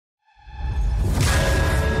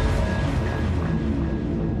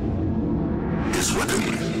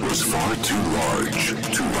was far too large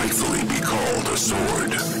to rightfully be called a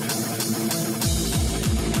sword.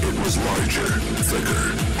 It was larger,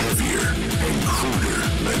 thicker, heavier, and cruder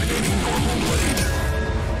than any normal blade.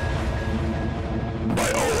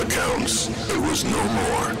 By all accounts, it was no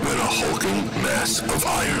more than a hulking mass of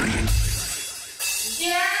iron.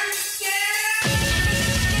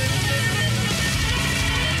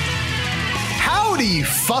 Howdy,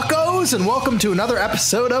 fuckos, and welcome to another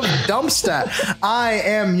episode of DumpStat. I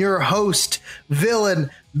am your host,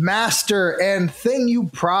 villain, master, and thing you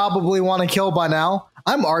probably want to kill by now.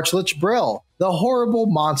 I'm Archlich Brill, the horrible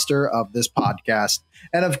monster of this podcast.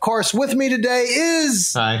 And of course, with me today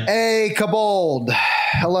is a Kobold.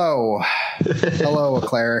 Hello. Hello, a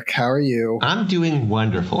cleric. How are you? I'm doing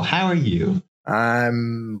wonderful. How are you?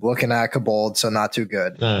 I'm looking at Kobold, so not too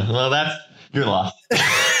good. Well, that's your loss.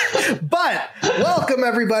 But welcome,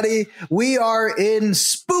 everybody. We are in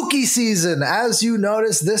spooky season. As you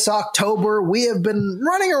notice, this October, we have been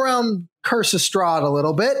running around Curse of Strahd a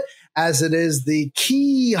little bit, as it is the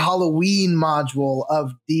key Halloween module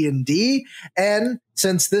of D&D. And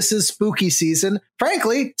since this is spooky season,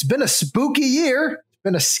 frankly, it's been a spooky year. It's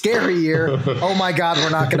been a scary year. Oh my God, we're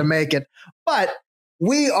not going to make it. But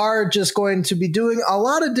we are just going to be doing a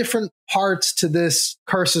lot of different parts to this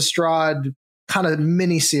Curse of Strahd kind of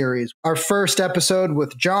mini series. Our first episode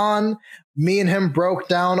with John, me and him broke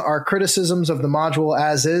down our criticisms of the module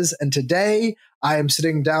as is. And today I am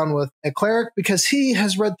sitting down with a cleric because he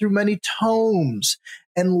has read through many tomes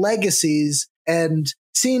and legacies and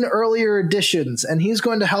seen earlier editions. And he's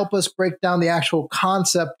going to help us break down the actual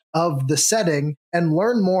concept of the setting and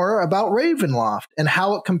learn more about Ravenloft and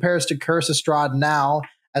how it compares to Curse of Strahd now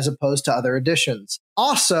as opposed to other editions.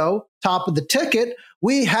 Also, top of the ticket,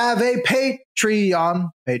 we have a Patreon.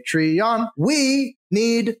 We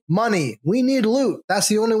need money. We need loot. That's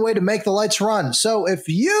the only way to make the lights run. So if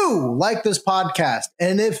you like this podcast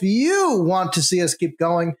and if you want to see us keep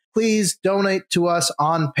going, please donate to us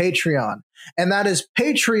on Patreon. And that is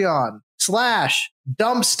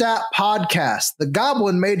Patreon/DumpStat Podcast. The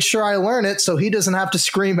Goblin made sure I learn it so he doesn't have to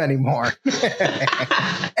scream anymore.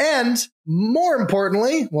 And more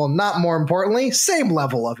importantly, well, not more importantly, same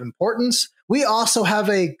level of importance, we also have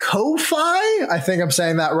a Ko-Fi. I think I'm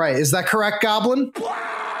saying that right. Is that correct, Goblin?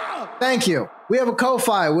 Thank you. We have a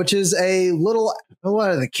Ko-Fi, which is a little,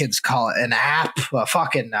 what do the kids call it? An app, a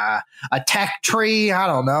tech tree. I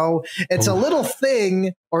don't know. It's a little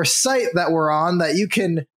thing or site that we're on that you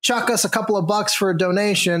can chuck us a couple of bucks for a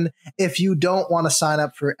donation if you don't want to sign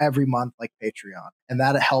up for every month like Patreon. And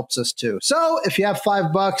that helps us too. So if you have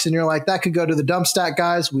 $5 and you're like, that could go to the DumpStat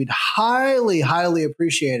guys, we'd highly, highly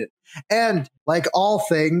appreciate it. And like all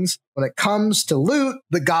things, when it comes to loot,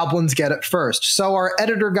 the goblins get it first. So our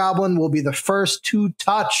editor goblin will be the first to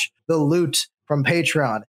touch the loot from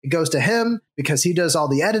Patreon. It goes to him because he does all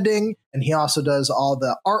the editing and he also does all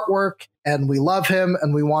the artwork. And we love him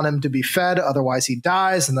and we want him to be fed. Otherwise he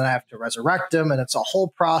dies and then I have to resurrect him. And it's a whole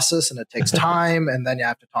process and it takes time. And then you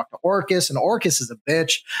have to talk to Orcus and Orcus is a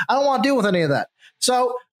bitch. I don't want to deal with any of that.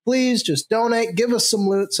 So please just donate, give us some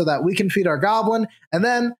loot so that we can feed our goblin. And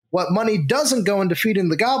then what money doesn't go into feeding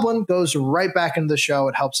the goblin goes right back into the show.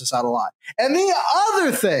 It helps us out a lot. And the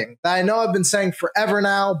other thing that I know I've been saying forever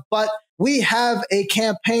now, but we have a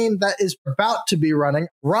campaign that is about to be running,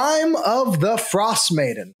 Rime of the Frost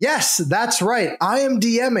Maiden. Yes, that's right. I am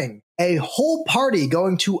DMing a whole party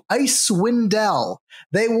going to Icewind Dale.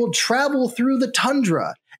 They will travel through the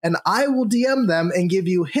tundra. And I will DM them and give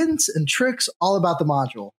you hints and tricks all about the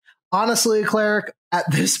module. Honestly, cleric, at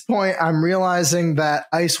this point, I'm realizing that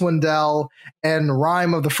Icewind Dale and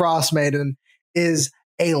Rime of the Frost Maiden is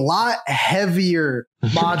a lot heavier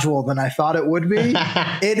module than I thought it would be.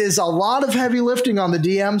 It is a lot of heavy lifting on the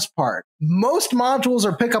DM's part. Most modules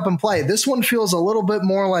are pick up and play. This one feels a little bit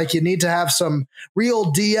more like you need to have some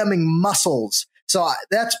real DMing muscles. So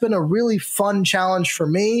that's been a really fun challenge for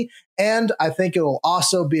me. And I think it will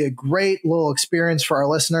also be a great little experience for our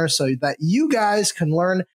listeners so that you guys can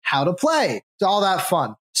learn how to play. It's all that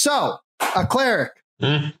fun. So, a cleric,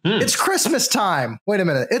 it's Christmas time. Wait a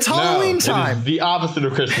minute. It's Halloween time. It is the opposite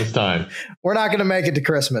of Christmas time. We're not going to make it to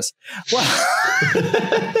Christmas. Well,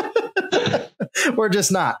 we're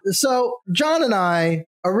just not. So, John and I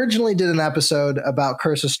originally did an episode about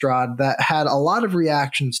Curse of Strahd that had a lot of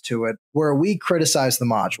reactions to it where we criticized the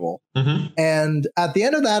module. And at the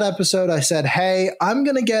end of that episode, I said, hey, I'm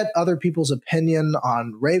going to get other people's opinion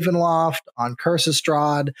on Ravenloft, on Curse of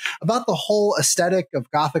Strahd, about the whole aesthetic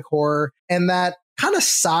of gothic horror and that kind of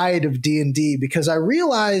side of D&D, because I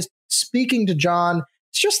realized speaking to John,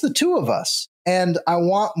 it's just the two of us. And I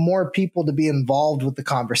want more people to be involved with the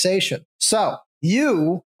conversation. So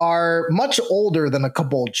you are much older than a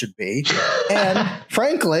kobold should be. And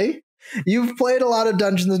frankly, you've played a lot of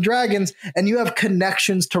Dungeons and Dragons and you have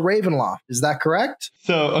connections to Ravenloft. Is that correct?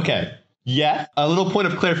 So, okay. Yeah, a little point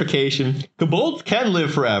of clarification. Kobolds can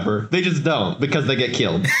live forever. They just don't because they get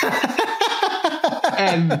killed.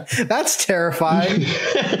 And that's terrifying.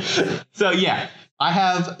 So, yeah. I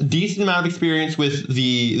have a decent amount of experience with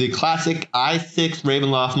the classic i6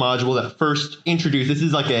 Ravenloft module that first introduced. This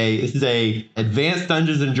is a Advanced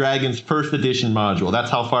Dungeons and Dragons first edition module.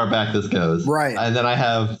 That's how far back this goes. Right. And then I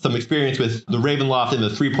have some experience with the Ravenloft in the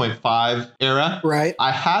 3.5 era. Right.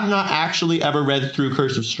 I have not actually ever read through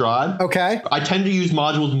Curse of Strahd. Okay. I tend to use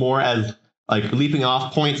modules more as like leaping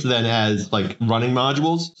off points than as like running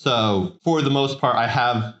modules. So for the most part, I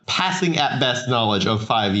have passing at best knowledge of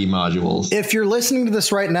 5e modules. If you're listening to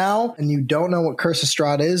this right now and you don't know what Curse of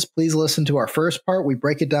Strahd is, please listen to our first part. We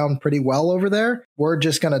break it down pretty well over there. We're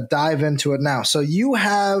just going to dive into it now. So you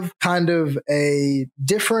have kind of a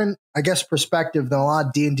different, I guess, perspective than a lot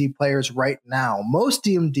of D&D players right now. Most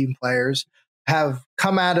D&D players have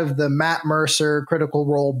come out of the Matt Mercer Critical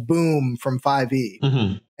Role boom from 5e.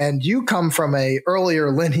 Mm-hmm. And you come from a earlier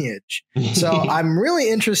lineage. So I'm really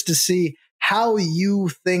interested to see how you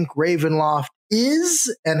think Ravenloft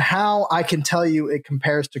is and how I can tell you it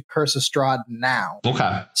compares to Curse of Strahd now.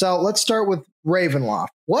 Okay. So let's start with Ravenloft.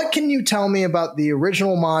 What can you tell me about the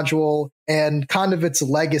original module and kind of its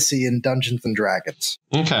legacy in Dungeons and Dragons?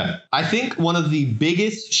 Okay. I think one of the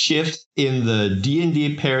biggest shifts in the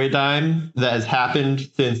D&D paradigm that has happened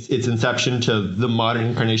since its inception to the modern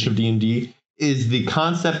incarnation of D&D is the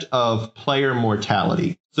concept of player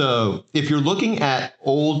mortality. So if you're looking at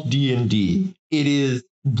old D&D, it is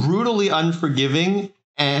brutally unforgiving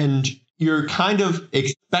and you're kind of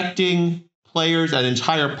expecting players and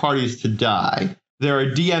entire parties to die. There are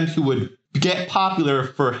DMs who would get popular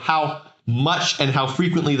for how much and how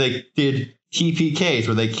frequently they did TPKs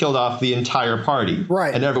where they killed off the entire party.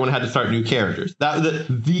 Right. And everyone had to start new characters.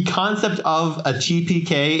 The concept of a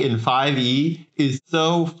TPK in 5e is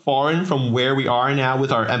so foreign from where we are now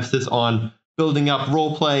with our emphasis on building up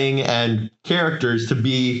role-playing and characters to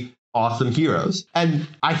be awesome heroes. And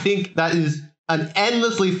I think that is an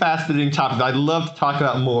endlessly fascinating topic I'd love to talk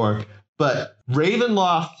about more. But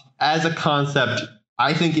Ravenloft as a concept,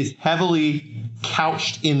 I think, is heavily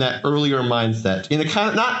couched in that earlier mindset. In a kind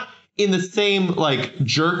of, not in the same like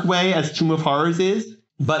jerk way as Tomb of Horrors is,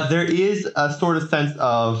 but there is a sort of sense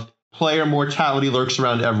of player mortality lurks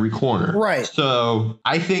around every corner. Right. So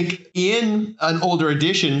I think in an older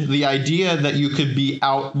edition, the idea that you could be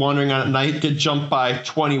out wandering on at night, get jumped by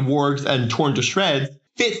 20 wargs and torn to shreds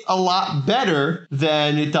fits a lot better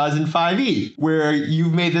than it does in 5e, where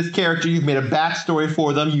you've made this character, you've made a backstory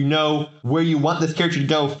for them, you know where you want this character to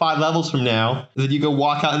go 5 levels from now, then you go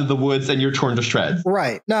walk out into the woods and you're torn to shreds.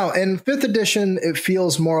 Right. Now, in 5th edition, it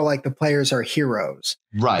feels more like the players are heroes.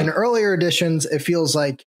 Right. In earlier editions, it feels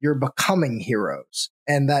like you're becoming heroes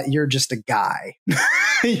and that you're just a guy.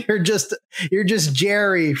 you're just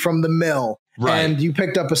Jerry from the mill. Right. And you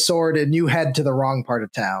picked up a sword and you head to the wrong part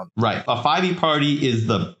of town. Right. A 5e party is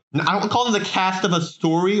I don't call them the cast of a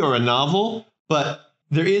story or a novel, but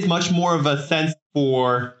there is much more of a sense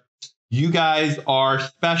for you guys are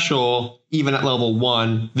special even at level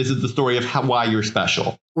 1. This is the story of why you're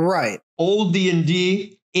special. Right. Old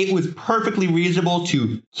D&D, it was perfectly reasonable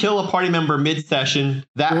to kill a party member mid-session.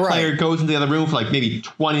 That player goes into the other room for like maybe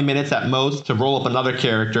 20 minutes at most to roll up another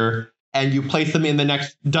character. And you place them in the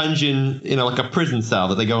next dungeon, like a prison cell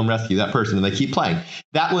that they go and rescue that person and they keep playing.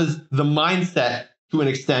 That was the mindset to an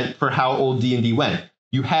extent for how old D&D went.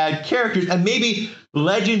 You had characters and maybe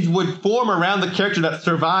legends would form around the character that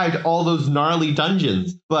survived all those gnarly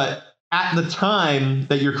dungeons. But at the time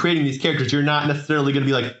that you're creating these characters, you're not necessarily going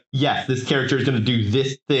to be like, yes, this character is going to do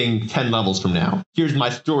this thing 10 levels from now. Here's my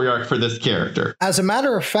story arc for this character. As a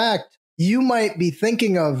matter of fact, you might be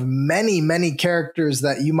thinking of many, many characters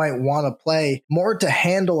that you might want to play more to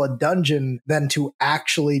handle a dungeon than to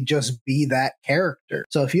actually just be that character.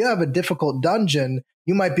 So if you have a difficult dungeon,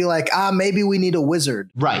 you might be like, maybe we need a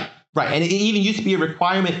wizard. Right. Right. And it even used to be a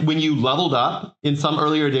requirement when you leveled up in some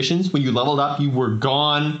earlier editions. When you leveled up, you were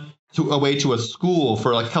gone away to a school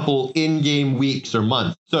for a couple in-game weeks or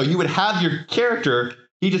months. So you would have your character,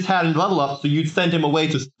 he just hadn't leveled up, so you'd send him away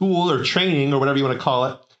to school or training or whatever you want to call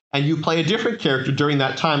it. And you play a different character during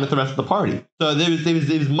that time with the rest of the party. So there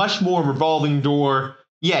was much more revolving door.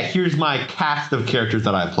 Yeah, here's my cast of characters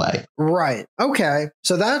that I play. Right. Okay.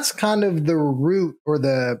 So that's kind of the root or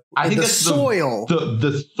the soil.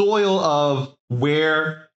 The soil of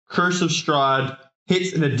where Curse of Strahd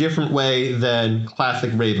hits in a different way than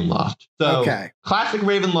classic Ravenloft. So classic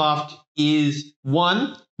Ravenloft is,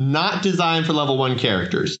 one, not designed for level 1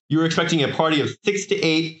 characters. You were expecting a party of 6 to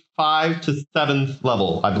 8, 5 to 7th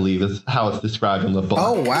level, I believe is how it's described in the book.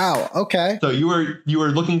 Oh, wow. Okay. So you were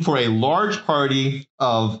looking for a large party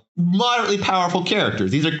of moderately powerful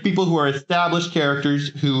characters. These are people who are established characters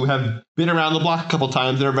who have been around the block a couple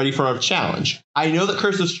times and are ready for a challenge. I know that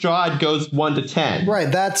Curse of Strahd goes 1 to 10.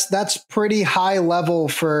 Right. That's pretty high level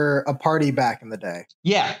for a party back in the day.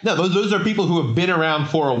 Yeah. No, those are people who have been around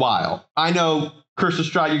for a while. I know Curse of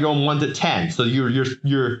Strahd, you're going 1 to 10. So you're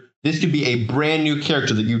this could be a brand new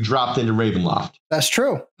character that you dropped into Ravenloft. That's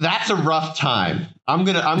true. That's a rough time. I'm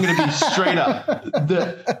gonna be straight up.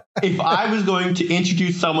 If I was going to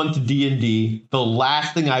introduce someone to D&D, the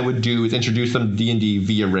last thing I would do is introduce them to D&D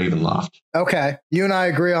via Ravenloft. Okay. You and I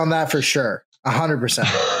agree on that for sure.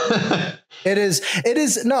 100%.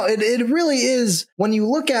 It really is. When you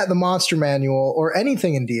look at the monster manual or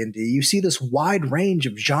anything in D&D, you see this wide range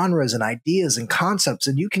of genres and ideas and concepts,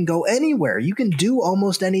 and you can go anywhere. You can do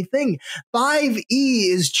almost anything. 5e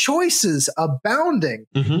is choices abounding.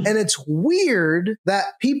 Mm-hmm. And it's weird that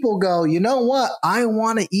people go, you know what? I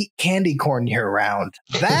want to eat candy corn year round.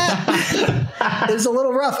 That is a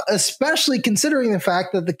little rough, especially considering the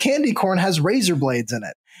fact that the candy corn has razor blades in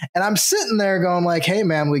it. And I'm sitting there going like, hey,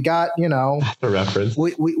 man, we got, that's a reference.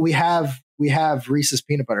 We have Reese's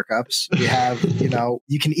peanut butter cups. We have,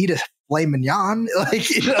 you can eat a filet mignon. Like,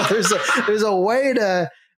 there's a way to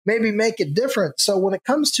maybe make it different. So when it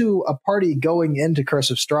comes to a party going into Curse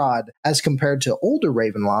of Strahd as compared to older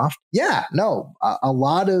Ravenloft, a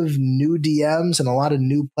lot of new DMs and a lot of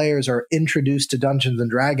new players are introduced to Dungeons and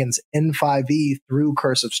Dragons in 5e through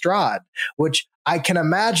Curse of Strahd, which I can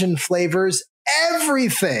imagine flavors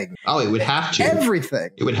everything. Oh, it would have to.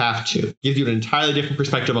 Everything. It would have to. Gives you an entirely different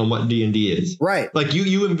perspective on what D&D is. Right. Like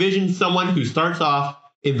you envision someone who starts off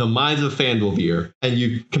in the Mines of Fandolvir, and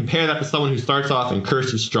you compare that to someone who starts off in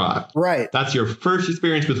Curse of Strahd. Right. That's your first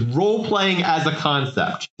experience with role-playing as a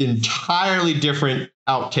concept. Entirely different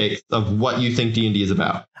outtakes of what you think D&D is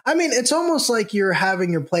about. I mean, it's almost like you're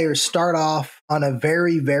having your players start off on a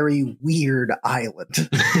very, very weird island,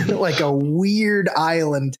 like a weird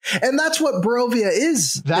island. And that's what Barovia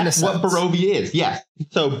is. That's what Barovia is. Yes.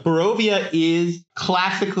 So Barovia is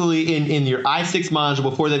classically in your I6 module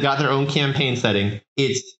before they got their own campaign setting.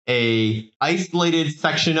 It's a isolated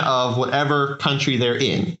section of whatever country they're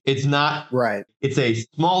in. It's not right. It's a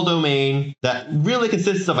small domain that really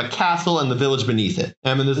consists of a castle and the village beneath it.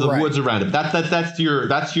 I mean, there's the woods around it.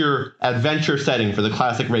 That's your adventure setting for the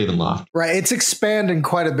classic Ravenloft. Right. It's expanding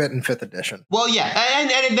quite a bit in 5th edition. Well, yeah,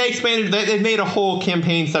 and they expanded. They made a whole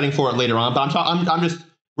campaign setting for it later on. But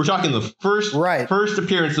we're talking the first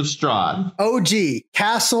appearance of Strahd. OG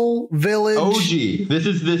castle village. OG. This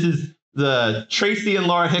is the Tracy and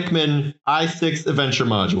Laura Hickman I6 adventure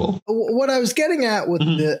module. What I was getting at with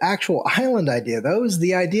the actual island idea, though, is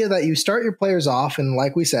the idea that you start your players off in,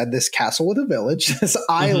 like we said, this castle with a village, this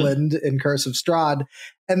island in Curse of Strahd.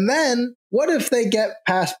 And then what if they get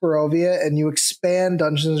past Barovia and you expand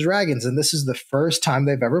Dungeons and Dragons? And this is the first time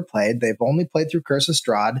they've ever played. They've only played through Curse of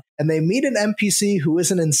Strahd, and they meet an NPC who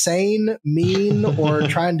isn't insane, mean, or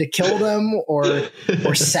trying to kill them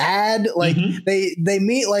or sad. Like they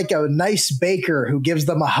meet like a nice baker who gives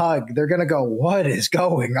them a hug. They're going to go, what is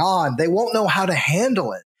going on? They won't know how to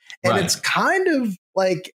handle it. And it's kind of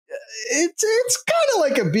like, it's kind of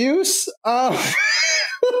like abuse.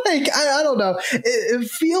 Like, I don't know. It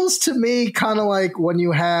feels to me kind of like when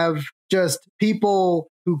you have just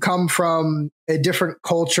people who come from a different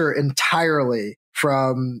culture entirely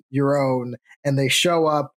from your own, and they show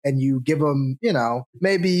up and you give them,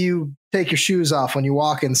 maybe you take your shoes off when you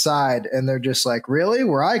walk inside and they're just like, really?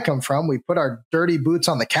 Where I come from, we put our dirty boots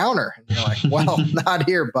on the counter. And you're like, well, not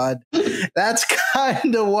here, bud. That's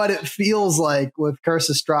kind of what it feels like with Curse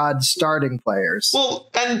of Strahd starting players.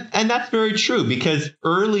 Well, and that's very true, because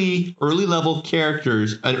early level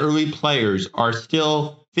characters and early players are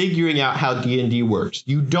still figuring out how D&D works.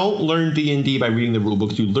 You don't learn D&D by reading the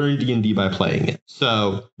rulebooks. You learn D&D by playing it.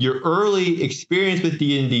 So your early experience with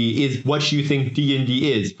D&D is what you think D&D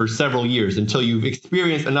is for several years, until you've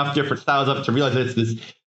experienced enough different styles of it to realize that it's this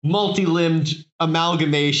multi-limbed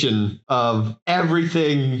amalgamation of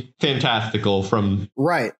everything fantastical, from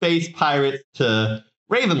space pirates to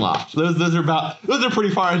Ravenloft. Those are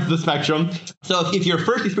pretty far into the spectrum. So if your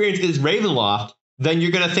first experience is Ravenloft, then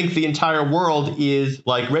you're going to think the entire world is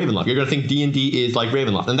like Ravenloft. You're going to think D&D is like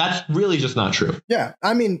Ravenloft. And that's really just not true. Yeah.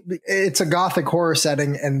 I mean, it's a gothic horror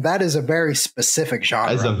setting, and that is a very specific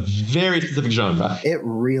genre. It's a very specific genre. It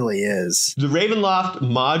really is. The Ravenloft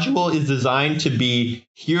module is designed to be,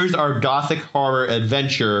 here's our gothic horror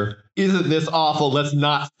adventure isn't this awful? Let's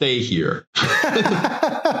not stay here.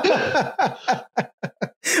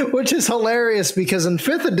 Which is hilarious because in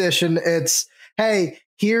 5th edition, it's, hey,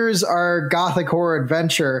 here's our gothic horror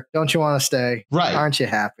adventure. Don't you want to stay? Right. Aren't you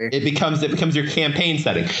happy? It becomes your campaign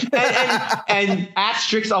setting. And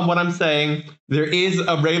asterisk on what I'm saying, there is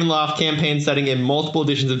a Ravenloft campaign setting in multiple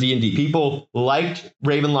editions of D&D. People liked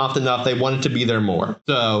Ravenloft enough, they wanted to be there more.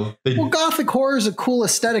 So well, gothic horror is a cool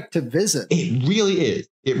aesthetic to visit. It really is.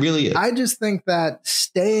 It really is. I just think that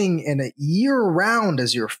staying in it year-round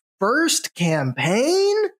as your first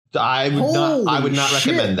campaign? I would not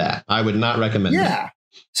recommend that. I would not recommend that. Yeah.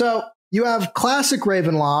 So you have classic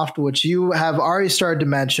Ravenloft, which you have already started to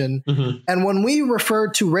mention. Mm-hmm. And when we refer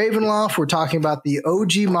to Ravenloft, we're talking about the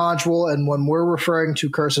OG module. And when we're referring to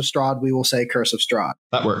Curse of Strahd, we will say Curse of Strahd.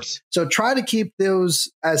 That works. So try to keep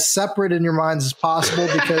those as separate in your minds as possible,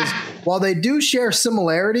 because while they do share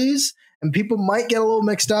similarities and people might get a little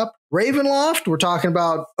mixed up, Ravenloft, we're talking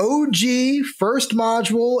about OG, first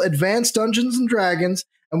module, Advanced Dungeons and Dragons.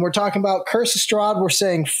 And we're talking about Curse of Strahd. We're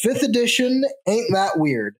saying 5th edition. Ain't that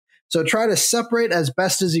weird? So try to separate as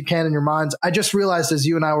best as you can in your minds. I just realized as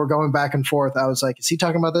you and I were going back and forth, I was like, is he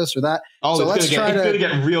talking about this or that? Oh, so it's going to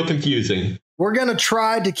get real confusing. We're going to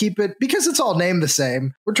try to keep it, because it's all named the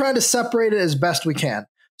same, we're trying to separate it as best we can.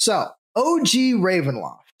 So OG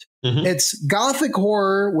Ravenloft. Mm-hmm. It's gothic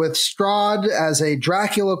horror with Strahd as a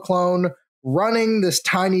Dracula clone running this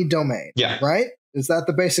tiny domain. Yeah. Right? Is that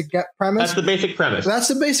the basic premise? That's the basic premise. That's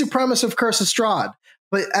the basic premise of Curse of Strahd.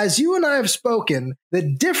 But as you and I have spoken, the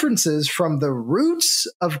differences from the roots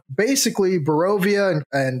of basically Barovia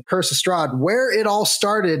and Curse of Strahd, where it all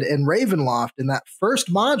started in Ravenloft in that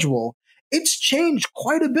first module, it's changed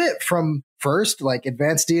quite a bit from first, like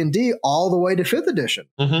Advanced D&D, all the way to 5th edition.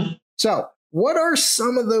 Mm-hmm. So what are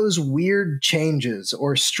some of those weird changes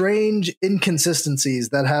or strange inconsistencies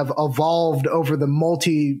that have evolved over the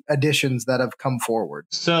multi-editions that have come forward?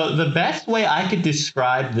 So the best way I could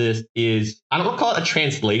describe this is, I don't want to call it a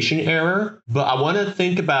translation error, but I want to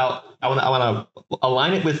think about, I want to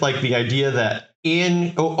align it with like the idea that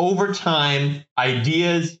over time,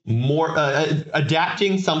 ideas more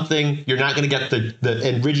adapting something, you're not going to get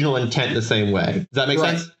the original intent the same way. Does that make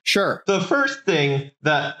sense? Sure. The first thing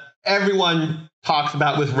that everyone talks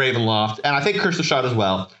about with Ravenloft, and I think Curse of Strahd as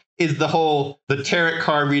well, is the tarot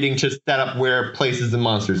card reading to set up where places and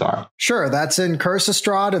monsters are. Sure, that's in Curse of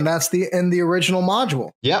Strahd, and that's in the original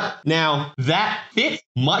module. Yep. Now, that fits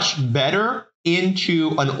much better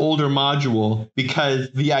into an older module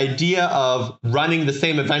because the idea of running the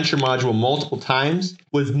same adventure module multiple times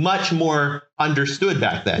was much more understood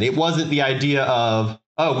back then. It wasn't the idea of,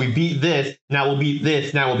 oh, we beat this, now we'll beat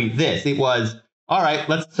this, now we'll beat this. It was, all right,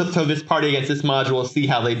 let's throw this party against this module, see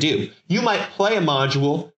how they do. You might play a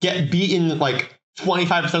module, get beaten like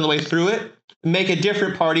 25% of the way through it, make a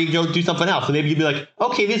different party, go do something else. And maybe you'd be like,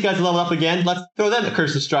 okay, these guys level up again. Let's throw them at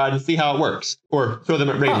Curse of Strahd and see how it works. Or throw them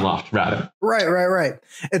at Ravenloft, rather. Right.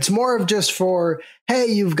 It's more of just for, hey,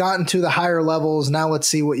 you've gotten to the higher levels. Now let's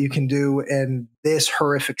see what you can do in this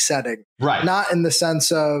horrific setting. Right. Not in the sense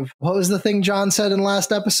of, what was the thing John said in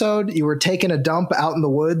last episode? You were taking a dump out in the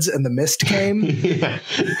woods and the mist came.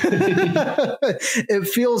 It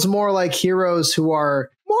feels more like heroes who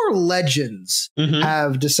are more legends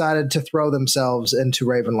have decided to throw themselves into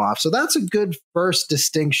Ravenloft. So that's a good first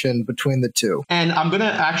distinction between the two. And I'm going to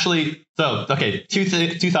actually, two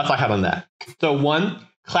thoughts I have on that. So one,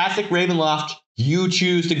 classic Ravenloft, you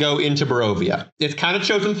choose to go into Barovia. It's kind of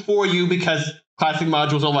chosen for you because classic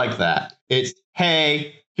modules are like that. It's,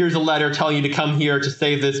 hey, here's a letter telling you to come here to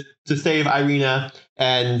save Irina,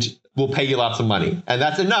 and we'll pay you lots of money. And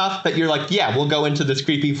that's enough that you're like, yeah, we'll go into this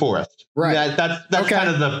creepy forest. Right. That's okay. Kind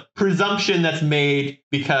of the presumption that's made,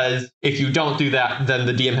 because if you don't do that, then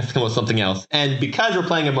the DM has to come up with something else. And because we're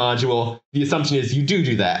playing a module, the assumption is you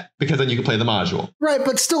do that, because then you can play the module. Right,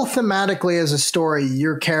 but still thematically as a story,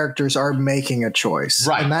 your characters are making a choice.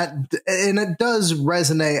 Right. And it does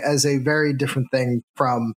resonate as a very different thing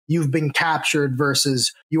from you've been captured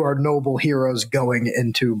versus you are noble heroes going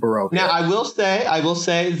into Barovia. Now, I will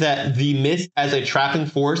say that the mist as a trapping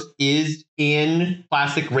force is in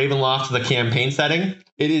classic Ravenloft, the campaign setting.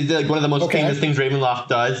 It is like one of the most famous things Ravenloft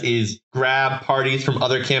does is grab parties from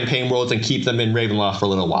other campaign worlds and keep them in Ravenloft for a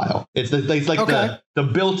little while. It's like the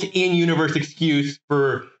built-in universe excuse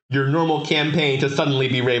for your normal campaign to suddenly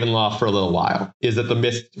be Ravenloft for a little while, is that the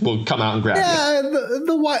mist will come out and grab you. Yeah,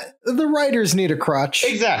 the writers need a crutch.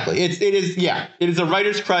 Exactly. It is a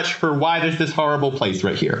writer's crutch for why there's this horrible place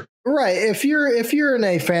right here. Right. If you're in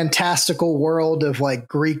a fantastical world of like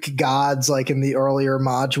Greek gods, like in the earlier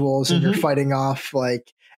modules, and you're fighting off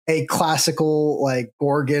like a classical like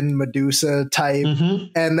Gorgon Medusa type.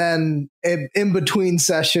 And then in between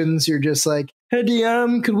sessions, you're just like, hey,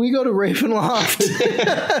 DM, could we go to Ravenloft?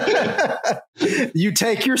 You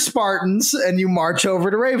take your Spartans and you march over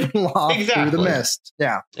to Ravenloft through the mist.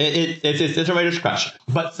 Yeah. It's a writer's crush.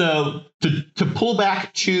 But so to pull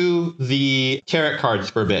back to the tarot cards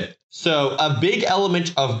for a bit. So a big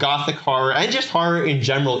element of Gothic horror and just horror in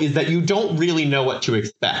general is that you don't really know what to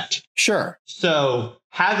expect. Sure. So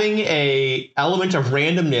having a element of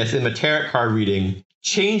randomness in the tarot card reading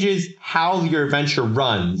changes how your adventure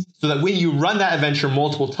runs, so that when you run that adventure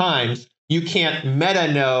multiple times, you can't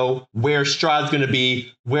meta know where Strahd's going to be,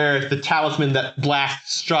 where the talisman that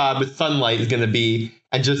blasts Strahd with sunlight is going to be,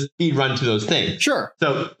 and just speed run to those things. Sure.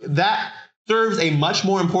 So that serves a much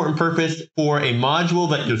more important purpose for a module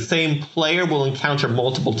that the same player will encounter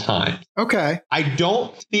multiple times. Okay. I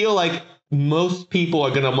don't feel like most people are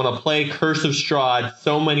going to want to play Curse of Strahd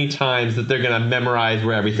so many times that they're going to memorize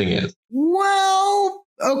where everything is. Well,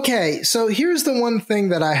 okay. So here's the one thing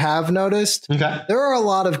that I have noticed. Okay. There are a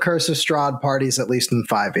lot of Curse of Strahd parties, at least in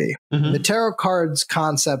 5e. The tarot cards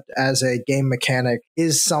concept as a game mechanic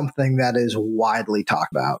is something that is widely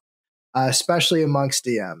talked about, especially amongst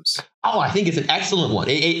DMs. Oh, I think it's an excellent one.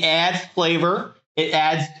 It adds flavor. It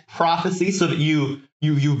adds prophecy, so that you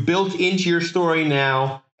built into your story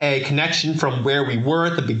now a connection from where we were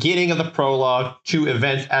at the beginning of the prologue to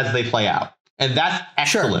events as they play out. And that's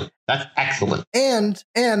excellent. Sure. That's excellent. And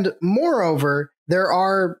moreover, there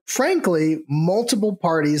are, frankly, multiple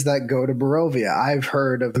parties that go to Barovia. I've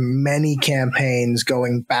heard of many campaigns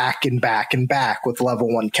going back and back and back with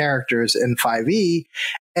level 1 characters in 5e,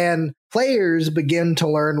 and players begin to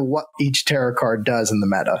learn what each tarot card does in the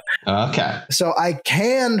meta. Okay. So I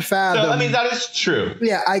can fathom... So, I mean, that is true.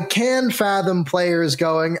 Yeah, I can fathom players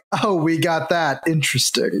going, oh, we got that.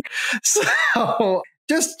 Interesting. So...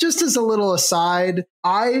 Just as a little aside,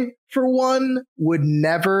 I, for one, would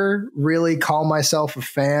never really call myself a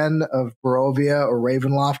fan of Barovia or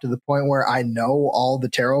Ravenloft to the point where I know all the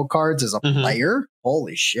tarot cards as a player.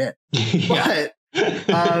 Holy shit. But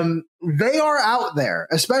they are out there,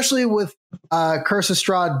 especially with Curse of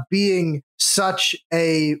Strahd being such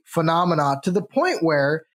a phenomenon to the point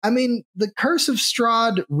where, I mean, the Curse of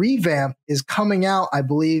Strahd revamp is coming out, I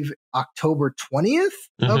believe, October 20th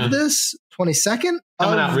of this, 22nd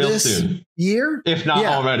coming out real this soon. Year. If not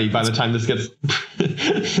already, by the time this gets...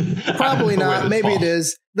 Probably not. Maybe it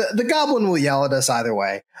is. The Goblin will yell at us either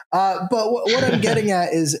way. But what I'm getting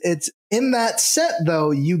at is it's in that set, though,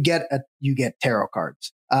 you get tarot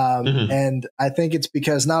cards. And I think it's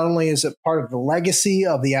because not only is it part of the legacy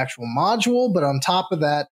of the actual module, but on top of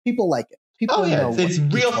that, people like it. People know it's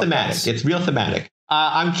real thematic. It's real thematic.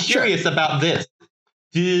 I'm curious about this.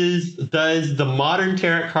 Does the modern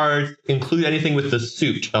tarot cards include anything with the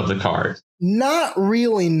suit of the cards? Not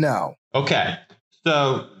really, no. Okay.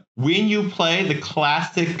 So when you play the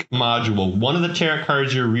classic module, one of the tarot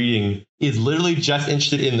cards you're reading is literally just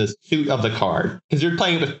interested in the suit of the card. Because you're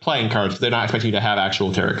playing with playing cards. They're not expecting you to have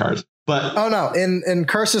actual tarot cards. But oh, no. In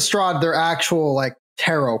Curse of Strahd, they're actual like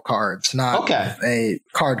tarot cards, not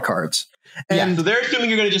cards. And so they're assuming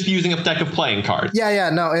you're going to just be using a deck of playing cards.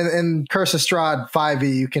 No. In Curse of Strahd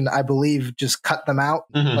 5e, you can, I believe, just cut them out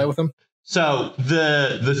and play with them. So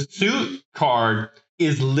the suit card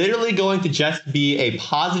is literally going to just be a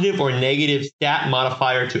positive or negative stat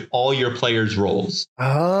modifier to all your players' rolls.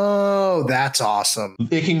 Oh, that's awesome.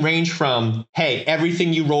 It can range from, hey,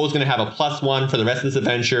 everything you roll is going to have a +1 for the rest of this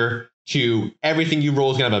adventure, to everything you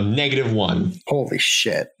roll is going to have a -1. Holy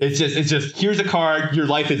shit. It's just, here's a card. Your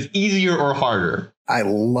life is easier or harder. I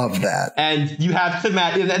love that. And you have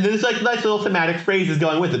thematic, and there's like nice little thematic phrases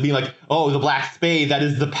going with it, being like, oh, the black spade, that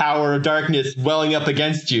is the power of darkness welling up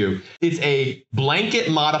against you. It's a blanket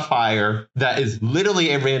modifier that is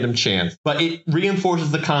literally a random chance, but it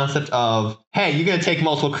reinforces the concept of, hey, you're going to take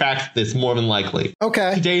multiple cracks at this more than likely.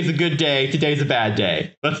 Okay. Today's a good day. Today's a bad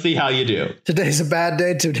day. Let's see how you do. Today's a bad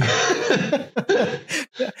day.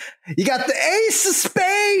 You got the ace of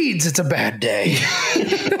spades. It's a bad day.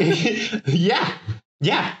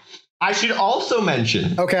 Yeah. I should also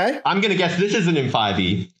mention. Okay. I'm going to guess this isn't in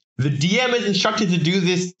 5e. The DM is instructed to do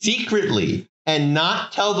this secretly and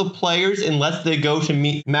not tell the players unless they go to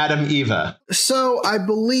meet Madame Eva. So I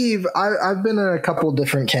believe I've been in a couple of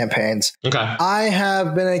different campaigns. Okay. I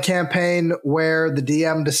have been in a campaign where the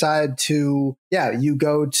DM decided to, you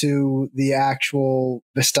go to the actual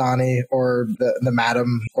Vistani or the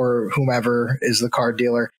Madam or whomever is the card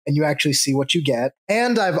dealer, and you actually see what you get.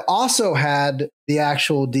 And I've also had the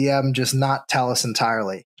actual DM just not tell us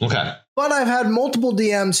entirely. Okay. But I've had multiple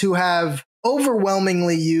DMs who have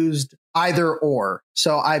overwhelmingly used either or.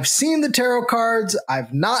 So I've seen the tarot cards.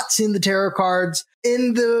 I've not seen the tarot cards.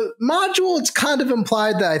 In the module, it's kind of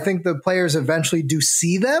implied that I think the players eventually do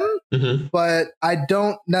see them, but I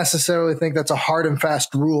don't necessarily think that's a hard and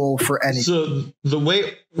fast rule for anything. So the way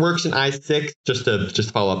it works in I6, just to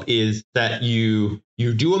follow up, is that you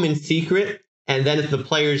do them in secret, and then if the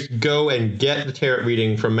players go and get the tarot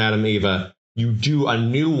reading from Madame Eva, you do a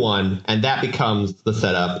new one, and that becomes the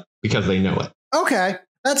setup because they know it. Okay.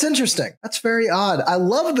 That's interesting. That's very odd. I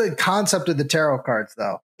love the concept of the tarot cards,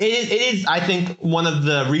 though. It is, I think, one of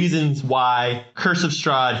the reasons why Curse of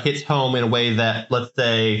Strahd hits home in a way that, let's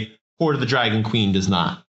say, Hoard of the Dragon Queen does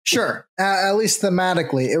not. Sure. At least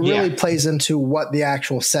thematically, it really plays into what the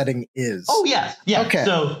actual setting is. Oh, yes. Yeah. Okay.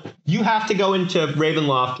 So you have to go into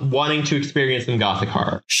Ravenloft wanting to experience some Gothic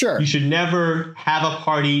horror. Sure. You should never have a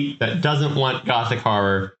party that doesn't want Gothic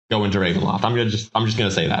horror go into Ravenloft. I'm just going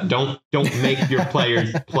to say that. Don't make your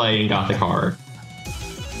players play in Gothic horror.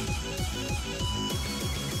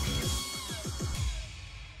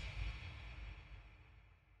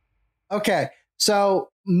 Okay. So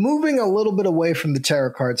moving a little bit away from the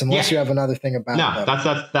tarot cards, unless you have another thing about them. No,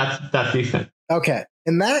 that's the extent. Okay.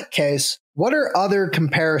 In that case, what are other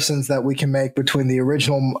comparisons that we can make between the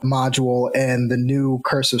original module and the new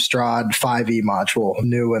Curse of Strahd 5e module?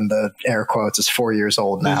 New in the air quotes, is 4 years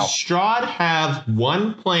old now. Does Strahd have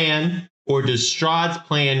one plan, or does Strahd's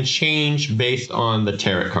plan change based on the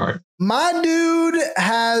tarot card? My dude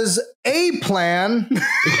has a plan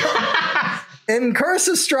in Curse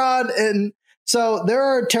of Strahd, and so there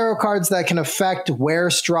are tarot cards that can affect where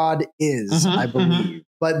Strahd is, I believe.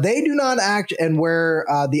 But they do not act and where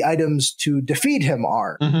the items to defeat him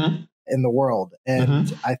are in the world.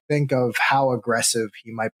 And I think of how aggressive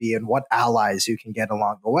he might be and what allies you can get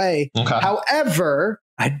along the way. Okay. However,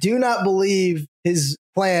 I do not believe his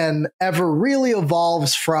plan ever really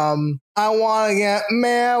evolves from, I want to get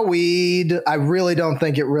married. I really don't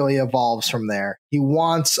think it really evolves from there. He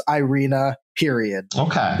wants Irina, period.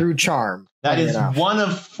 Okay. Through charm. That is one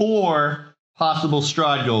of 4 possible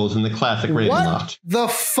Strahd goals in the classic Ravenloft. What the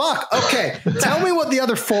fuck? Okay, tell me what the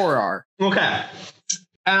other 4 are. Okay.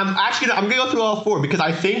 Actually, I'm going to go through all 4 because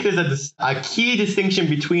I think there's a key distinction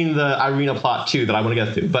between the Irina plot too that I want to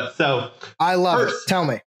get to. But so I love it. Tell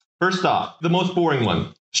me. First off, the most boring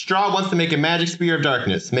one. Strahd wants to make a magic spear of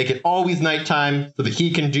darkness, make it always nighttime so that he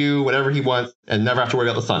can do whatever he wants and never have to worry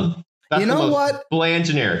about the sun. That's the most bland,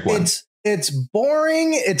 generic one. It's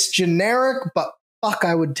boring, it's generic, but fuck,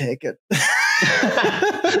 I would take it.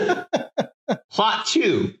 Plot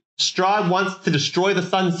 2. Strahd wants to destroy the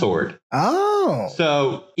Sun Sword. Oh.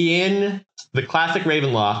 So in the classic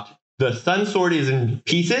Ravenloft, the Sun Sword is in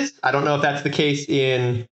pieces. I don't know if that's the case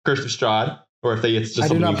in Curse of Strahd or if it's just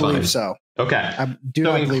something you find. I do not believe so. Okay.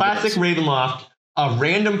 So in classic Ravenloft, a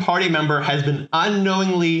random party member has been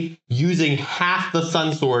unknowingly using half the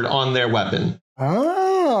Sun Sword on their weapon.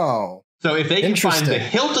 Oh. So if they can find the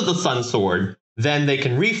hilt of the Sun Sword, then they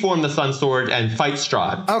can reform the Sun Sword and fight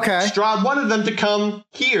Strahd. Okay. Strahd wanted them to come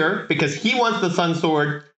here because he wants the Sun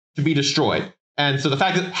Sword to be destroyed. And so the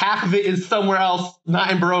fact that half of it is somewhere else,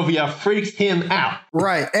 not in Barovia, freaks him out.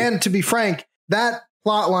 Right. And to be frank, that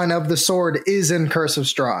plotline of the sword is in Curse of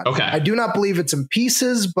Strahd. Okay. I do not believe it's in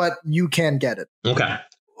pieces, but you can get it. Okay.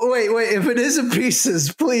 Wait, if it is in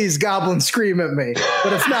pieces, please, Goblin, scream at me.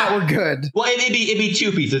 But if not, we're good. Well, it'd be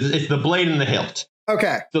 2 pieces. It's the blade and the hilt.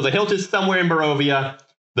 Okay. So the hilt is somewhere in Barovia.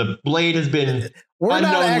 The blade has been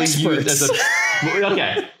unknowingly used as a...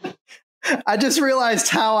 Okay. I just realized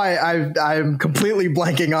how I'm completely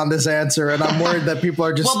blanking on this answer, and I'm worried that people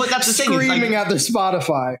are just screaming at their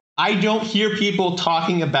Spotify. I don't hear people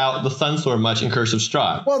talking about the Sun Sword much in Curse of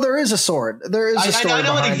Strahd. Well, there is a sword. There is a sword. I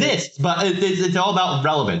know it exists, but it's all about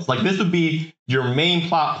relevance. Like, this would be your main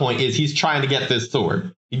plot point is he's trying to get this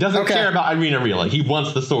sword. He doesn't care about Irina really. He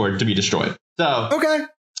wants the sword to be destroyed. So,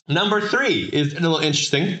 number 3 is a little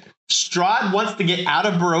interesting. Strahd wants to get out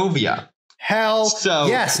of Barovia. Hell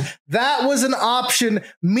yes, that was an option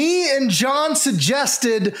me and John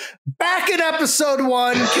suggested back in episode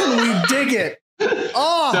 1. Can we dig it?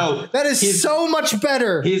 Oh, that is so much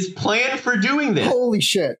better. His plan for doing this. Holy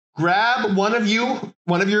shit. Grab one of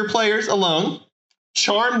your players alone,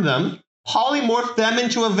 charm them, polymorph them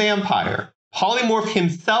into a vampire, polymorph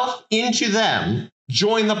himself into them,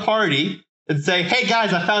 join the party, and say, hey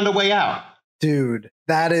guys, I found a way out. Dude,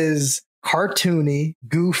 that is cartoony,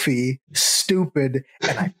 goofy, stupid,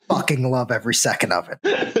 and I fucking love every second of it.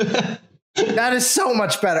 That is so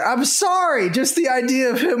much better. I'm sorry, just the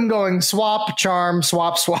idea of him going swap, charm,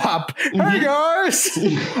 swap, swap. Hey guys,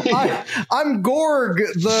 I'm Gorg,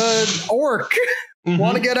 the orc.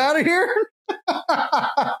 Want to get out of here?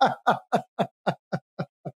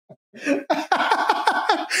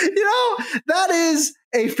 That is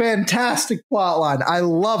a fantastic plot line. I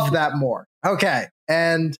love that more. Okay.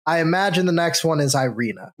 And I imagine the next one is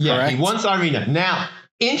Irina. Yeah, correct? He wants Irina. Now,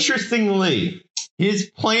 interestingly, his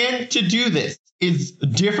plan to do this is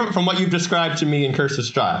different from what you've described to me in Curse of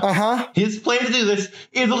Strahd. Uh-huh. His plan to do this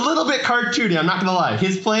is a little bit cartoony, I'm not going to lie.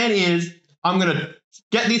 His plan is, I'm going to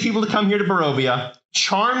get these people to come here to Barovia,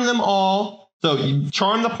 charm them all. So you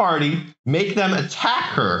charm the party, make them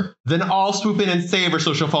attack her, then I'll swoop in and save her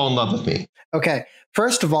so she'll fall in love with me. Okay.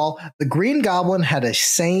 First of all, the Green Goblin had a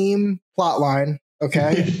same plot line.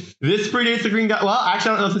 Okay. This predates the Green Goblin. Well,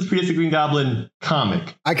 actually, I don't know if this predates the Green Goblin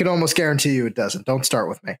comic. I can almost guarantee you it doesn't. Don't start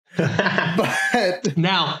with me. But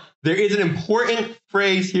now, there is an important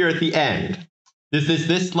phrase here at the end.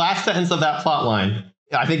 This last sentence of that plot line,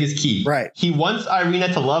 I think, is key. Right. He wants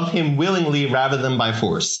Irina to love him willingly rather than by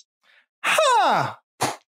force. Huh.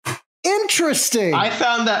 Interesting. I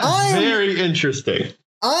found that very interesting.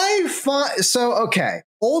 Okay.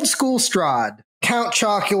 Old school Strahd. Count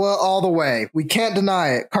Chocula all the way. We can't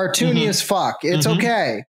deny it. Cartoony as fuck. It's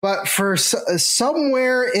okay. But for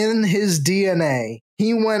somewhere in his DNA,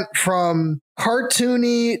 he went from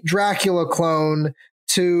cartoony Dracula clone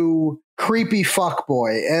to creepy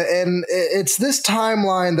fuckboy. And it's this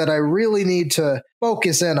timeline that I really need to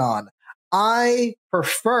focus in on. I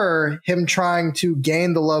prefer him trying to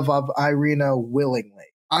gain the love of Irina willingly.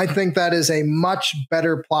 I think that is a much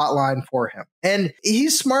better plot line for him. And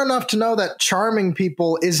he's smart enough to know that charming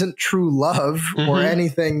people isn't true love or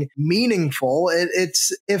anything meaningful.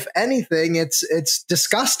 It's if anything, it's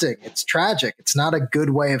disgusting. It's tragic. It's not a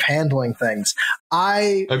good way of handling things.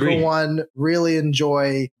 I, for one, really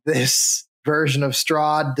enjoy this version of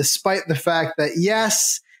Strahd, despite the fact that,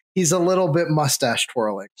 yes, he's a little bit mustache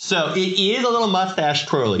twirling. So it is a little mustache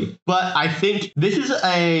twirly, but I think this is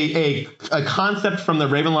a concept from the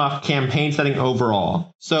Ravenloft campaign setting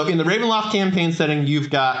overall. So in the Ravenloft campaign setting, you've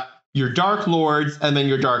got your Dark Lords and then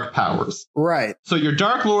your Dark Powers. Right. So your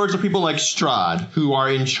Dark Lords are people like Strahd, who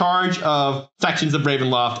are in charge of sections of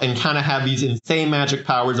Ravenloft and kind of have these insane magic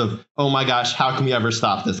powers of, oh my gosh, how can we ever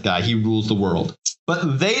stop this guy? He rules the world.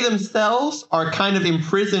 But they themselves are kind of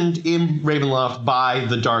imprisoned in Ravenloft by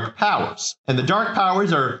the Dark Powers. And the Dark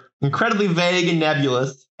Powers are incredibly vague and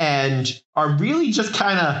nebulous and are really just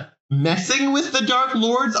kind of messing with the Dark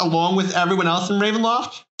Lords along with everyone else in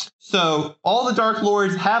Ravenloft. So all the Dark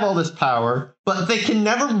Lords have all this power, but they can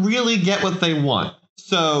never really get what they want.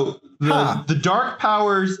 So the Dark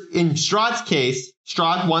Powers, in Strahd's case,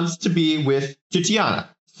 Strahd wants to be with Titiana.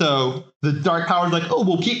 So the Dark Power's like, oh,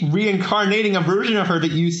 we'll keep reincarnating a version of her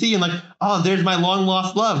that you see and like, oh, there's my long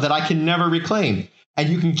lost love that I can never reclaim. And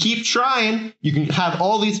you can keep trying. You can have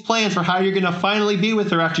all these plans for how you're going to finally be with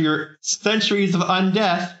her after your centuries of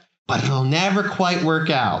undeath, but it'll never quite work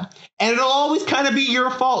out. And it'll always kind of be your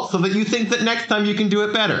fault so that you think that next time you can do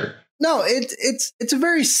it better. No, it's a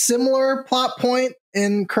very similar plot point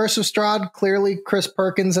in Curse of Strahd. Clearly, Chris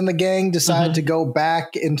Perkins and the gang decided to go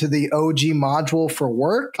back into the OG module for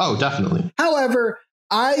work. Oh, definitely. However,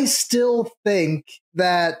 I still think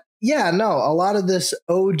that, a lot of this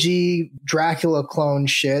OG Dracula clone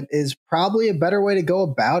shit is probably a better way to go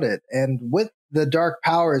about it. And with the Dark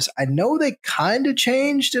Powers, I know they kind of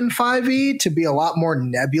changed in 5e to be a lot more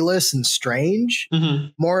nebulous and strange.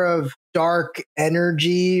 More of dark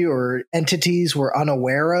energy or entities we're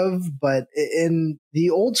unaware of. But in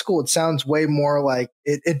the old school, it sounds way more like,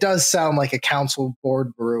 it does sound like a council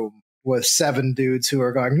boardroom with 7 dudes who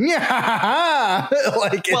are going, yeah.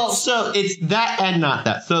 So it's that and not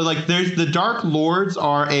that. So like there's the Dark Lords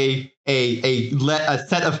are a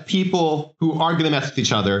set of people who are going to mess with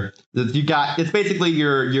each other. It's basically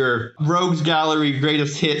your rogues gallery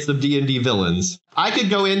greatest hits of D&D villains. I could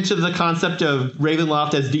go into the concept of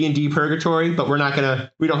Ravenloft as D&D purgatory, but we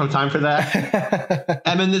don't have time for that.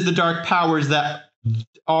 And then there's the Dark Powers that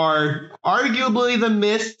are arguably the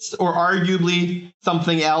Mists or arguably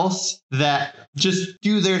something else that just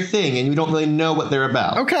do their thing and you don't really know what they're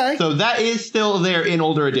about. Okay. So that is still there in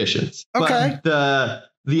older editions. Okay. But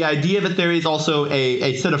the idea that there is also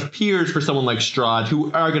a set of peers for someone like Strahd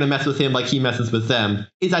who are going to mess with him like he messes with them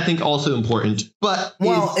is, I think, also important. But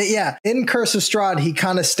in Curse of Strahd, he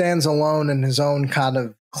kind of stands alone in his own kind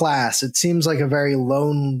of class. It seems like a very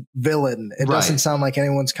lone villain. It doesn't sound like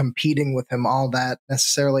anyone's competing with him all that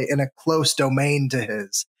necessarily in a close domain to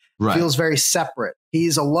his. It feels very separate.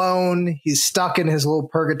 He's alone. He's stuck in his little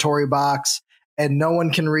purgatory box. and no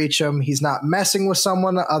one can reach him. He's not messing with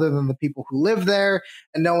someone other than the people who live there,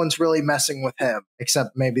 and no one's really messing with him,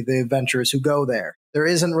 except maybe the adventurers who go there. There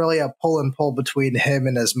isn't really a pull and pull between him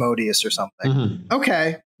and Asmodeus or something. Mm-hmm.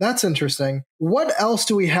 Okay, that's interesting. What else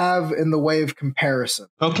do we have in the way of comparison?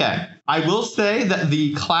 Okay, I will say that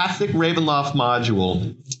the classic Ravenloft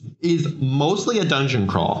module is mostly a dungeon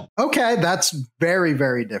crawl. Okay, that's very,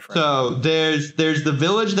 very different. So there's the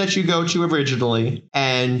village that you go to originally,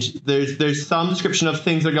 and there's some description of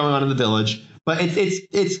things that are going on in the village, but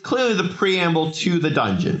it's clearly the preamble to the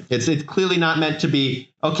dungeon. It's clearly not meant to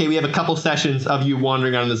be, okay, we have a couple sessions of you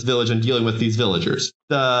wandering around this village and dealing with these villagers.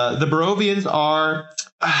 The Barovians are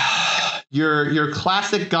your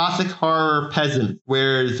classic gothic horror peasant,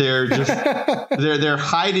 where they're just they're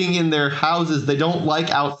hiding in their houses. They don't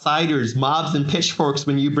like outsiders, mobs and pitchforks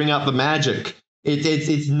when you bring out the magic.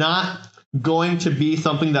 It's not going to be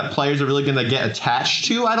something that players are really going to get attached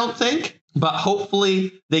to, I don't think. But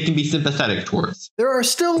hopefully they can be sympathetic towards. There are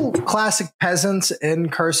still classic peasants in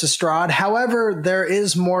Curse of Strahd. However, there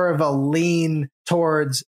is more of a lean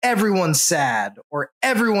towards everyone's sad, or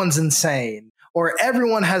everyone's insane, or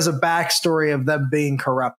everyone has a backstory of them being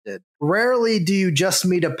corrupted. Rarely do you just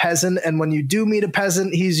meet a peasant, and when you do meet a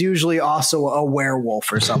peasant, he's usually also a werewolf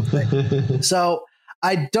or something. So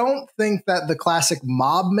I don't think that the classic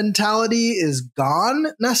mob mentality is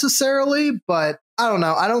gone necessarily, but I don't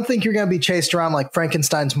know. I don't think you're going to be chased around like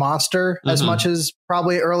Frankenstein's monster as much as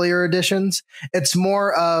probably earlier editions. It's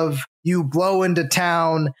more of you blow into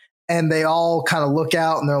town and they all kind of look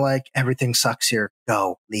out and they're like, everything sucks here.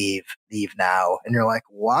 Go, leave now. And you're like,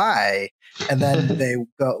 why? And then they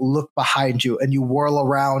go look behind you and you whirl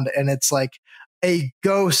around and it's like a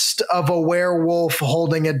ghost of a werewolf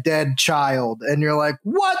holding a dead child. And you're like,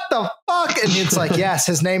 what the fuck? And it's like, yes,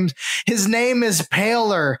 his name is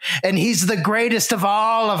Paler, and he's the greatest of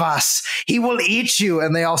all of us. He will eat you.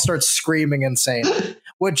 And they all start screaming insane,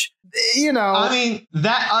 which, you know, I mean,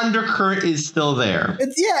 that undercurrent is still there.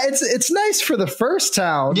 It's nice for the first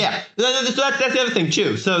town. Yeah, that's the other thing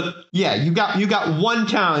too. So yeah, you got one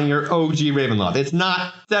town in your OG Ravenloft. It's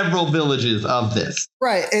not several villages of this.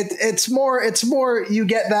 Right. It's more you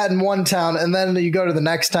get that in one town, and then you go to the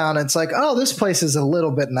next town and it's like, oh, this place is a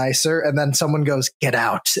little bit nicer, and then someone goes, get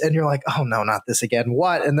out, and you're like, oh no, not this again.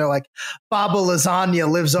 What? And they're like, Baba Lasagna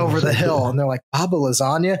lives over the hill, and they're like, Baba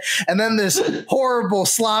Lasagna? And then this horrible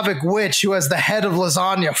Slavic witch who has the head of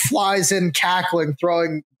lasagna flies in cackling,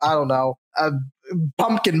 throwing, I don't know,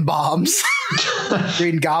 pumpkin bombs.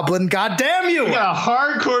 Green Goblin, god damn you! We got a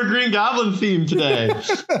hardcore Green Goblin theme today.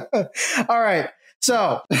 All right,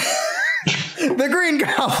 so the Green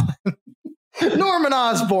Goblin, Norman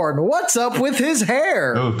Osborn, what's up with his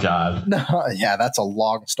hair? Oh God. No, yeah, that's a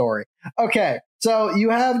long story. Okay, so you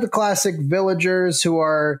have the classic villagers who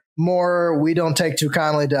are more, we don't take too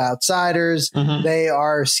kindly to outsiders. Mm-hmm. They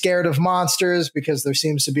are scared of monsters because there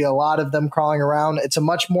seems to be a lot of them crawling around. It's a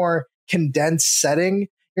much more condensed setting.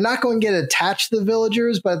 You're not going to get attached to the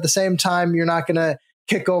villagers, but at the same time, you're not going to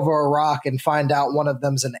kick over a rock and find out one of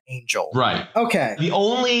them's an angel. Right. Okay. The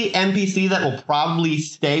only NPC that will probably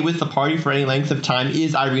stay with the party for any length of time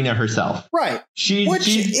is Irina herself. Right. Which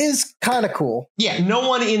is kind of cool. Yeah. No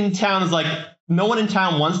one in town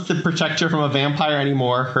wants to protect her from a vampire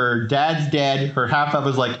anymore. Her dad's dead. Her half-elf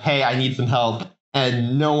is like, hey, I need some help.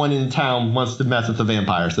 And no one in town wants to mess with the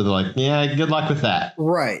vampire. So they're like, yeah, good luck with that.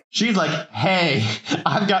 Right. She's like, hey,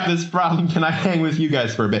 I've got this problem. Can I hang with you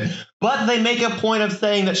guys for a bit? But they make a point of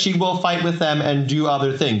saying that she will fight with them and do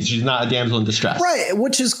other things. She's not a damsel in distress. Right,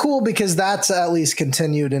 which is cool because that's at least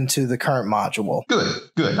continued into the current module.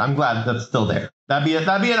 Good. I'm glad that's still there. That'd be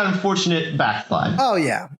an unfortunate backslide. Oh,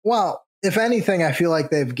 yeah. Well, if anything, I feel like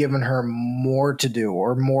they've given her more to do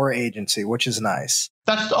or more agency, which is nice.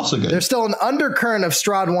 That's also good. There's still an undercurrent of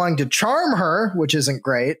Strahd wanting to charm her, which isn't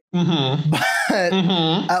great. Mm-hmm. But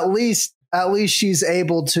at least she's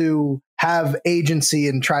able to have agency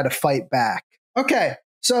and try to fight back. Okay,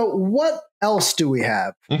 so what else do we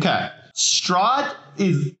have? Okay, Strahd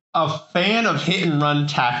is a fan of hit and run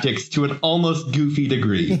tactics to an almost goofy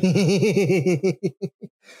degree.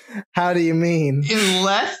 How do you mean?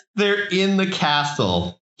 Unless they're in the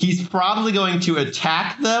castle, he's probably going to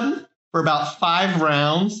attack them for about 5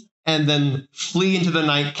 rounds and then flee into the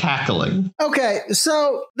night cackling. Okay,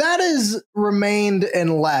 so that is remained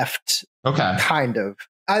and left. Okay. Kind of.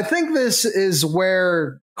 I think this is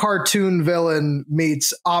where cartoon villain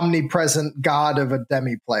meets omnipresent god of a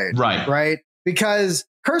demiplane. Right. Right? because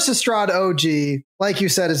Curse of Strahd OG, like you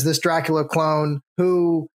said, is this Dracula clone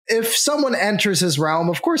who, if someone enters his realm,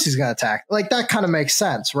 of course he's going to attack. Like, that kind of makes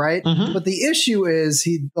sense, right? Mhm. But the issue is,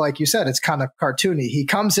 he, like you said, it's kind of cartoony. He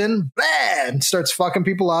comes in, blah, and starts fucking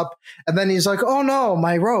people up, and then he's like, oh no,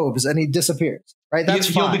 my robes, and he disappears, right? That's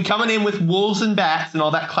He'll fine. be coming in with wolves and bats and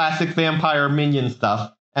all that classic vampire minion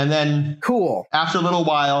stuff. And then Cool. after a little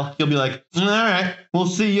while, he'll be like, all right, we'll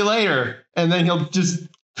see you later. And then he'll just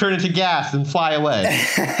turn into gas and fly away.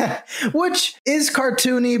 Which is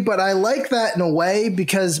cartoony, but I like that in a way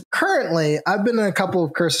because currently I've been in a couple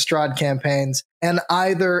of Curse of Strahd campaigns, and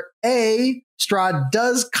either A, Strahd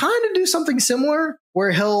does kind of do something similar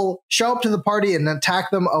where he'll show up to the party and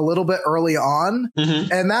attack them a little bit early on. Mhm.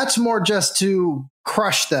 And that's more just to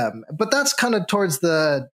crush them. But that's kind of towards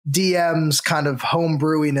the DM's kind of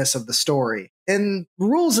homebrewiness of the story. In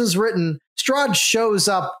rules as written, Strahd shows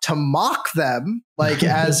up to mock them, like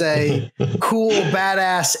as a cool,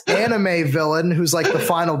 badass anime villain who's like the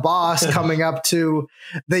final boss coming up to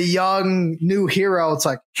the young new hero. It's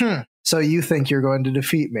like, so you think you're going to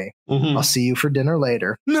defeat me? Mhm. I'll see you for dinner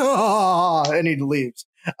later. No, and he leaves.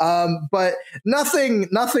 But nothing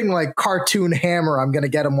like cartoon hammer. I'm going to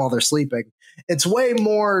get them while they're sleeping. It's way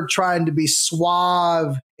more trying to be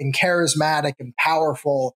suave and charismatic and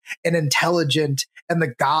powerful and intelligent and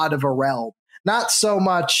the god of a realm. Not so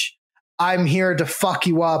much, I'm here to fuck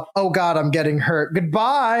you up. Oh God, I'm getting hurt.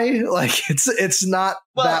 Goodbye. Like it's not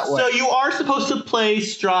that way. So you are supposed to play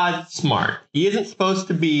Strahd smart. He isn't supposed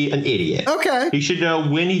to be an idiot. Okay. He should know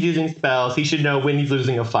when he's using spells. He should know when he's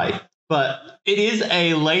losing a fight. But it is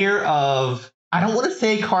a layer of, I don't want to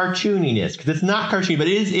say cartooniness, because it's not cartoony, but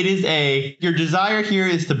it is a, your desire here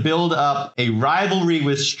is to build up a rivalry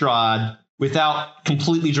with Strahd without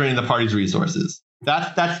completely draining the party's resources.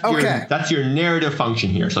 That's your narrative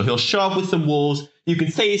function here. So he'll show up with some wolves. You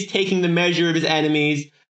can say he's taking the measure of his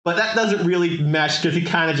enemies, but that doesn't really mesh because he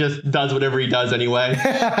kind of just does whatever he does anyway.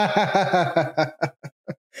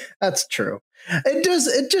 That's true.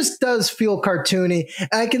 It just does feel cartoony.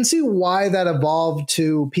 And I can see why that evolved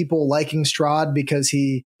to people liking Strahd, because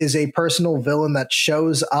he is a personal villain that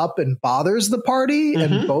shows up and bothers the party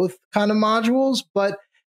in both kind of modules. But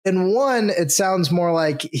in one, it sounds more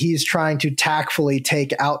like he's trying to tactfully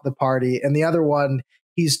take out the party. And the other one,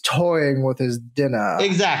 he's toying with his dinner.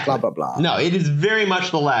 Exactly. Blah, blah, blah. No, it is very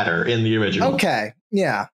much the latter in the original. Okay.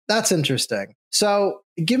 Yeah, that's interesting. So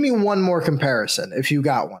give me one more comparison if you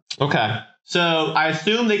got one. Okay. So I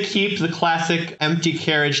assume they keep the classic empty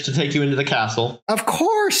carriage to take you into the castle. Of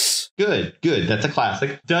course. Good. That's a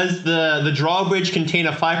classic. Does the drawbridge contain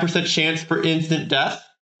a 5% chance for instant death?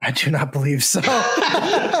 I do not believe so. That's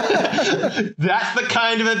the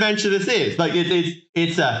kind of adventure this is. Like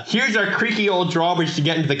it's here's our creaky old drawbridge to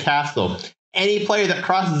get into the castle. Any player that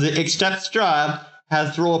crosses it, except Strahd,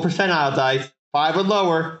 has to roll a percentile dice, 5 or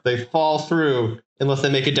lower. They fall through unless they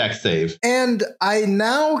make a dex save. And I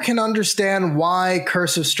now can understand why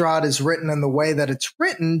Curse of Strahd is written in the way that it's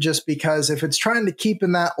written, just because if it's trying to keep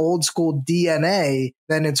in that old school DNA,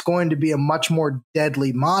 then it's going to be a much more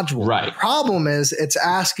deadly module. Right. The problem is it's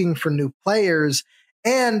asking for new players,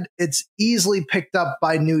 and it's easily picked up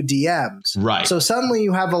by new DMs. Right. So suddenly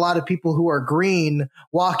you have a lot of people who are green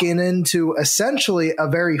walking into essentially a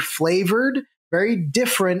very flavored, very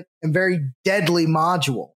different, and very deadly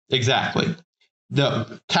module. Exactly.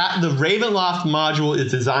 The Ravenloft module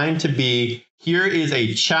is designed to be, here is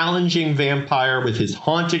a challenging vampire with his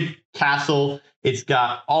haunted castle. It's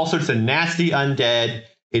got all sorts of nasty undead.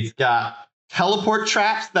 It's got teleport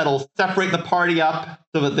traps that'll separate the party up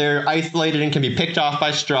so that they're isolated and can be picked off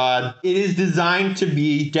by Strahd. It is designed to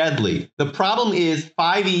be deadly. The problem is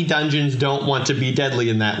 5e dungeons don't want to be deadly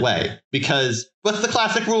in that way, because what's the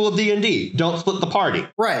classic rule of D&D? Don't split the party.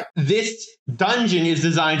 Right. This dungeon is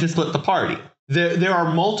designed to split the party. There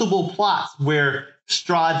are multiple plots where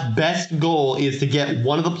Strahd's best goal is to get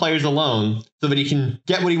one of the players alone so that he can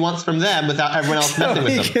get what he wants from them without everyone else messing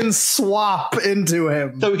with him. So he can swap into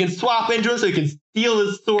him. So he can swap into him, so he can steal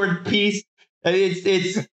his sword piece. It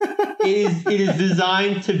is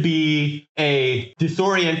designed to be a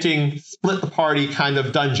disorienting, split the party kind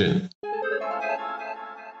of dungeon.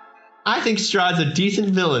 I think Strahd's a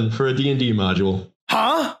decent villain for a D&D module.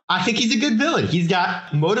 Huh? I think he's a good villain. He's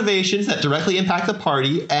got motivations that directly impact the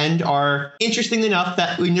party and are interesting enough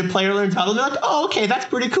that when your player learns how, they're like, oh, okay, that's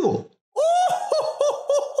pretty cool.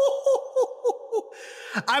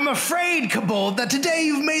 I'm afraid, Kobold, that today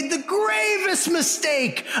you've made the gravest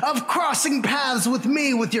mistake of crossing paths with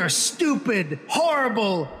me with your stupid,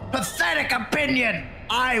 horrible, pathetic opinion.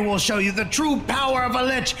 I will show you the true power of a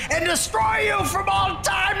lich and destroy you from all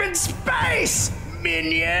time and space.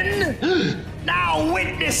 minion. Now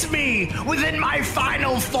witness me within my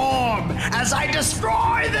final form as I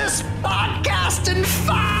destroy this podcast in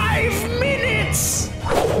 5 minutes.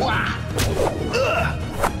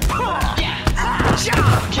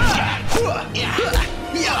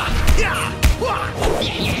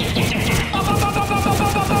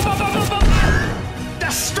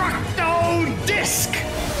 Destructo disc.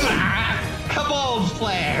 Kobold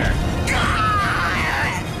flare.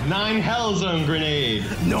 9 Hellzone grenade.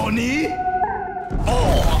 Noni?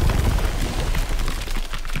 Oh!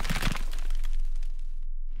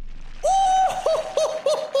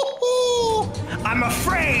 I'm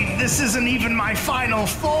afraid this isn't even my final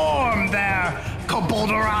form there,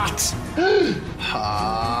 Kobolderat.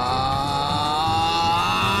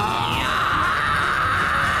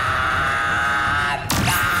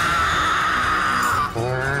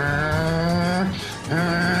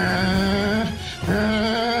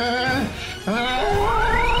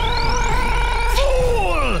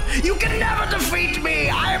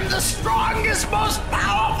 Strongest, most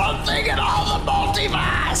powerful thing in all the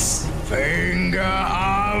multiverse! Finger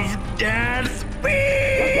of Death Beam!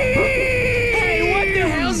 Hey, what the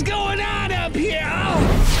hell's going on up here?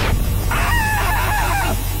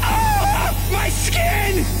 My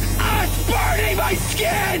skin! It's burning my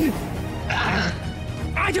skin!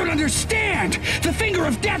 I don't understand! The Finger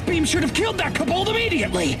of Death Beam should have killed that Kobold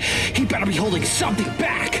immediately! He better be holding something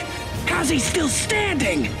back! How's he still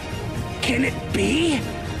standing? Can it be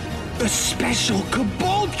the special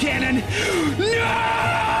Kobold cannon?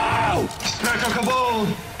 No! Special Kobold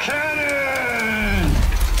cannon!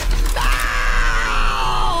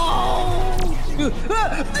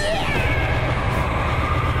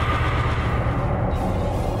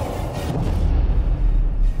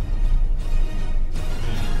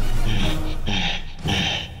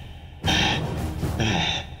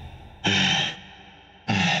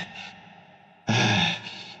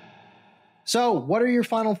 So, what are your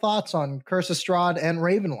final thoughts on Curse of Strahd and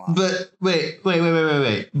Ravenloft? But wait.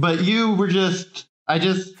 But you were I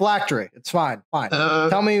just... Phylactery. It's fine.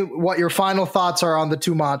 Tell me what your final thoughts are on the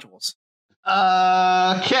 2 modules.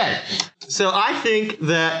 Okay. So I think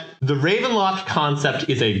that the Ravenloft concept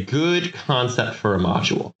is a good concept for a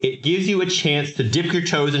module. It gives you a chance to dip your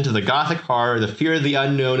toes into the gothic horror, the fear of the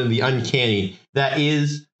unknown, and the uncanny that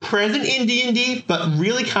is present in D&D, but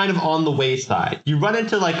really kind of on the wayside. You run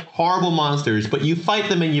into like horrible monsters, but you fight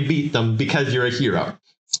them and you beat them because you're a hero.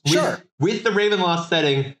 Sure. With the Ravenloft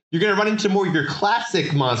setting, you're going to run into more of your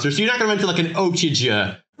classic monsters. So you're not going to run into like an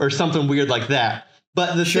Ochija or something weird like that.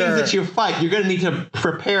 But the things that you fight, you're going to need to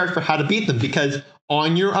prepare for how to beat them because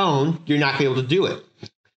on your own, you're not going to be able to do it.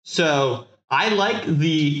 So I like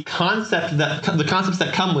the concepts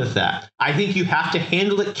that come with that. I think you have to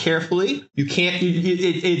handle it carefully. You can't.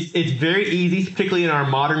 It's very easy, particularly in our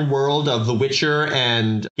modern world of The Witcher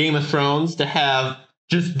and Game of Thrones, to have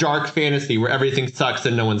just dark fantasy where everything sucks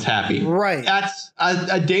and no one's happy. Right. That's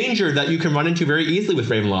a danger that you can run into very easily with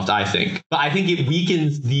Ravenloft, I think. But I think it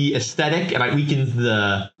weakens the aesthetic and it weakens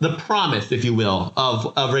the promise, if you will,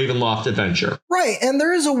 of Ravenloft adventure. Right. And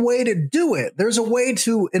there is a way to do it. There's a way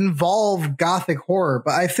to involve gothic horror.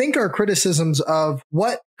 But I think our criticisms of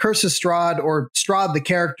what Curse of Strahd or Strahd the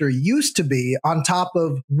character used to be, on top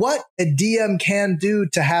of what a DM can do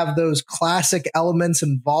to have those classic elements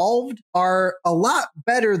involved, are a lot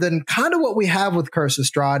better than kind of what we have with Curse of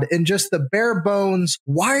Strahd in just the bare bones.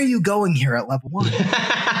 Why are you going here at level 1?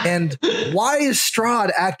 And why is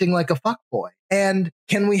Strahd acting like a fuckboy? And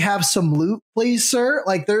can we have some loot, please, sir?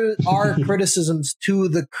 Like, there are criticisms to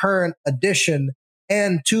the current edition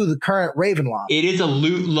and to the current Ravenloft. It is a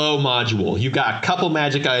loot low module. You've got a couple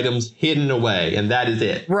magic items hidden away, and that is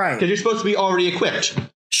it. Right. Because you're supposed to be already equipped.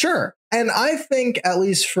 Sure. And I think, at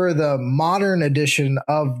least for the modern edition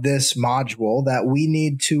of this module, that we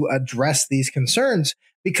need to address these concerns,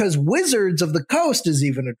 because Wizards of the Coast is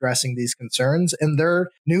even addressing these concerns in their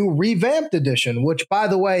new revamped edition, which, by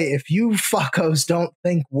the way, if you fuckos don't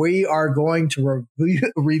think we are going to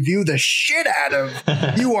review the shit out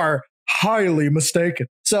of, you are highly mistaken.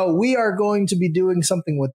 So we are going to be doing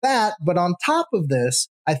something with that. But on top of this,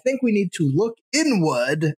 I think we need to look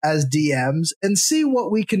inward as DMs and see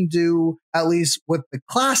what we can do, at least with the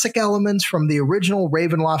classic elements from the original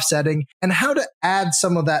Ravenloft setting, and how to add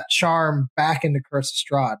some of that charm back into Curse of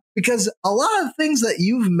Strahd. Because a lot of things that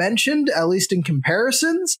you've mentioned, at least in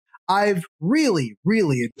comparisons, I've really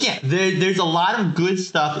Yeah, there's a lot of good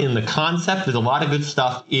stuff in the concept. There's a lot of good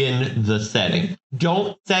stuff in the setting.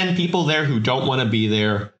 don't send people there who don't want to be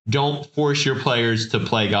there. Don't force your players to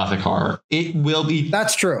play Gothic horror. It will be.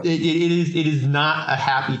 That's true. It is not a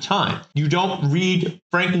happy time. You don't read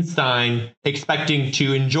Frankenstein expecting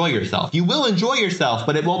to enjoy yourself. You will enjoy yourself,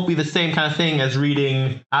 but it won't be the same kind of thing as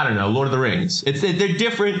reading, I don't know, Lord of the Rings. They're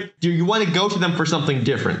different. You want to go to them for something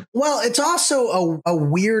different. Well, it's also a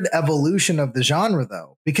weird evolution of the genre,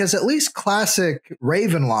 though, because at least classic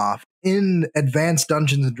Ravenloft in Advanced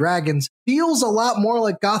Dungeons and Dragons feels a lot more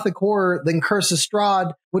like Gothic horror than Curse of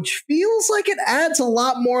Strahd, which feels like it adds a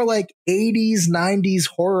lot more like 80s, 90s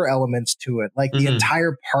horror elements to it, like the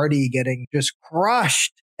entire party getting just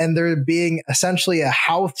crushed and there being essentially a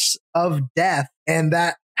house of death, and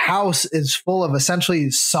that house is full of essentially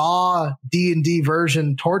Saw D&D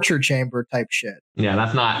version torture chamber type shit. Yeah,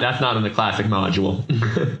 that's not in the classic module.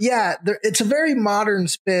 Yeah, it's a very modern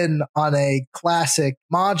spin on a classic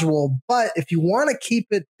module, but if you want to keep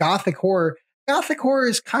it Gothic horror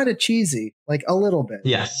is kind of cheesy, like a little bit.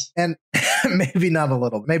 Yes. And maybe not a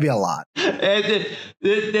little, maybe a lot. Yes.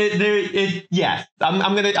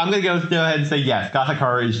 I'm gonna go ahead and say yes. Gothic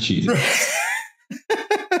horror is cheesy.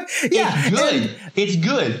 Yeah, it's good. It's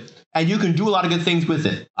good. And you can do a lot of good things with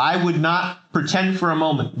it. I would not pretend for a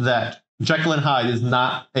moment that Jekyll and Hyde is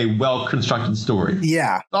not a well-constructed story.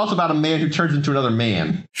 Yeah. It's also about a man who turns into another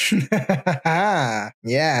man.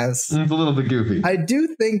 Yes. It's a little bit goofy. I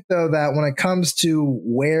do think, though, that when it comes to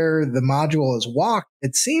where the module is walked,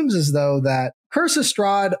 it seems as though that Curse of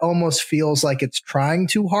Strahd almost feels like it's trying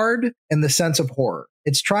too hard in the sense of horror.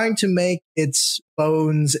 It's trying to make its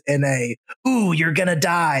bones in a, ooh, you're going to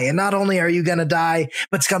die. And not only are you going to die,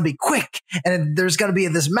 but it's going to be quick. And there's going to be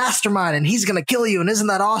this mastermind and he's going to kill you. And isn't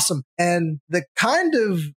that awesome? And the kind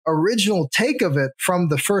of original take of it from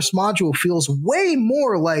the first module feels way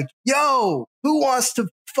more like, yo, who wants to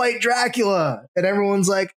fight Dracula? And everyone's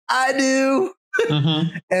like, I do.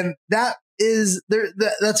 Mm-hmm. And that's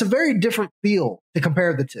a very different feel to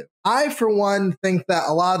compare the two. I, for one, think that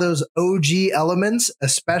a lot of those OG elements,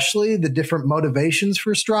 especially the different motivations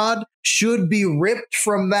for Strahd, should be ripped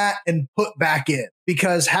from that and put back in.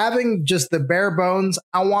 Because having just the bare bones,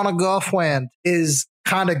 I want to go offhand, is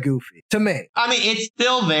kind of goofy to me. I mean, it's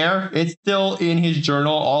still there. It's still in his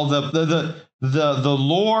journal. All the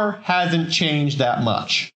lore hasn't changed that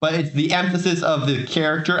much, but it's the emphasis of the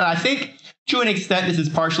character. And I think, to an extent, this is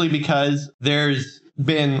partially because there's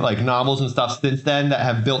been like novels and stuff since then that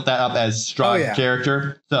have built that up as Strahd's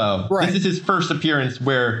character. So This is his first appearance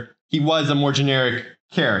where he was a more generic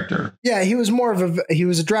character. Yeah, he was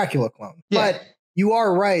a Dracula clone. Yeah. But you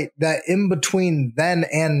are right that in between then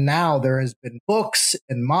and now, there has been books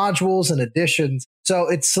and modules and editions. So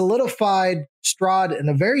it's solidified Strahd in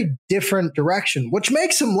a very different direction, which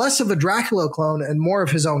makes him less of a Dracula clone and more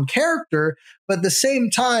of his own character. But at the same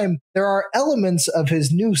time, there are elements of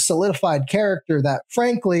his new solidified character that,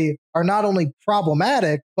 frankly, are not only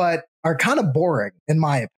problematic, but are kind of boring, in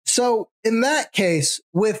my opinion. So in that case,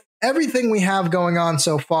 with everything we have going on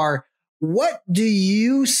so far, what do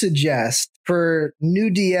you suggest for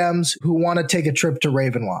new DMs who want to take a trip to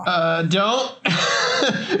Ravenloft? Don't.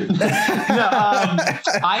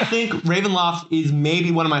 I think Ravenloft is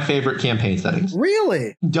maybe one of my favorite campaign settings.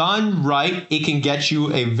 Really? Done right, it can get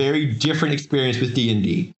you a very different experience with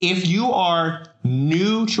D&D. If you are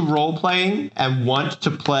new to role-playing and want to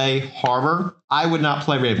play horror, I would not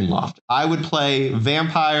play Ravenloft. I would play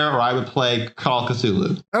Vampire or I would play Call of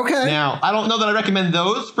Cthulhu. Okay. Now, I don't know that I recommend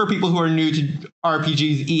those for people who are new to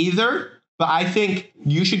RPGs either, but I think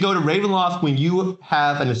you should go to Ravenloft when you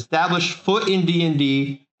have an established foot in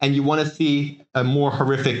D&D and you want to see a more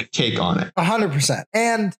horrific take on it. 100%.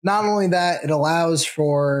 And not only that, it allows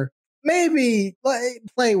for maybe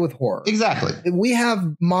play with horror. Exactly. We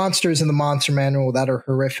have monsters in the monster manual that are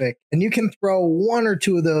horrific, and you can throw one or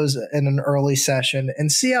two of those in an early session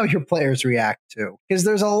and see how your players react to. Because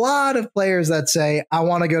there's a lot of players that say, I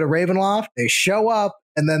want to go to Ravenloft. They show up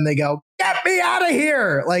and then they go, get me out of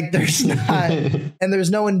here. Like there's not, and there's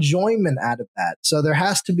no enjoyment out of that. So there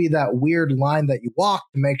has to be that weird line that you walk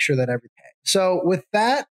to make sure that everything. So with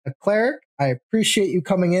that, a cleric, I appreciate you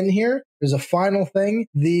coming in here. There's a final thing.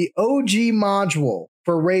 The OG module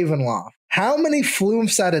for Ravenloft. How many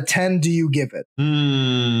flumphs out of 10 do you give it?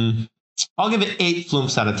 I'll give it 8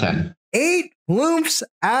 flumphs out of 10. 8 flumphs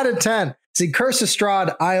out of 10. See, Curse of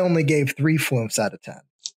Strahd, I only gave 3 flumphs out of 10.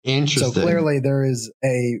 Interesting. So clearly there is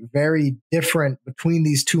a very different, between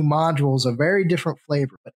these two modules, a very different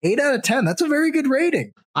flavor. But 8 out of 10, that's a very good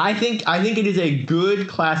rating. I think it is a good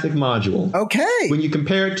classic module. Okay. When you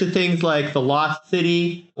compare it to things like The Lost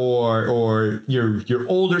City or your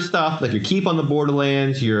older stuff, like your Keep on the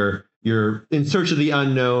Borderlands, your you're in search of the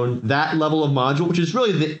unknown, that level of module, which is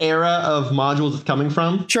really the era of modules it's coming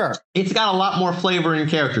from. Sure. It's got a lot more flavor and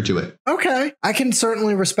character to it. Okay. I can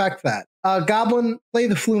certainly respect that. Goblin, play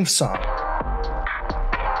the Flume song.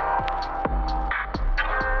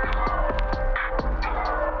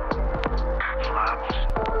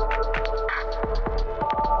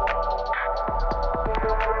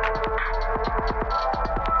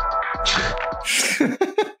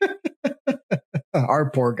 Our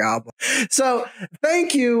poor Goblin. So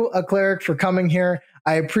thank you, a cleric, for coming here.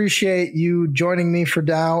 I appreciate you joining me for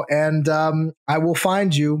now, and I will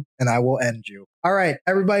find you and I will end you. All right,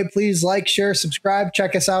 everybody, please like, share, subscribe,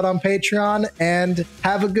 check us out on Patreon, and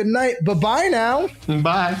have a good night. Bye-bye now.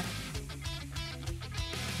 Bye.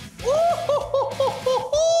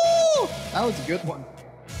 That was a good one.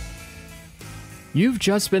 You've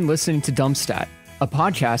just been listening to DumpStat, a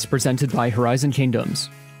podcast presented by Horizon Kingdoms.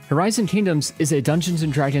 Horizon Kingdoms is a Dungeons &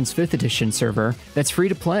 Dragons 5th edition server that's free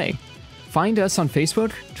to play. Find us on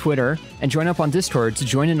Facebook, Twitter, and join up on Discord to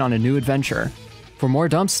join in on a new adventure. For more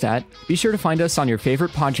DumpStat, be sure to find us on your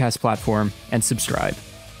favorite podcast platform and subscribe.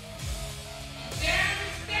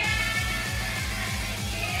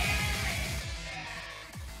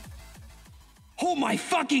 Oh my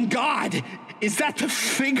fucking god! Is that the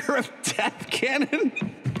Finger of Death cannon?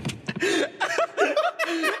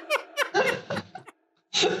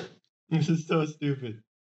 This is so stupid.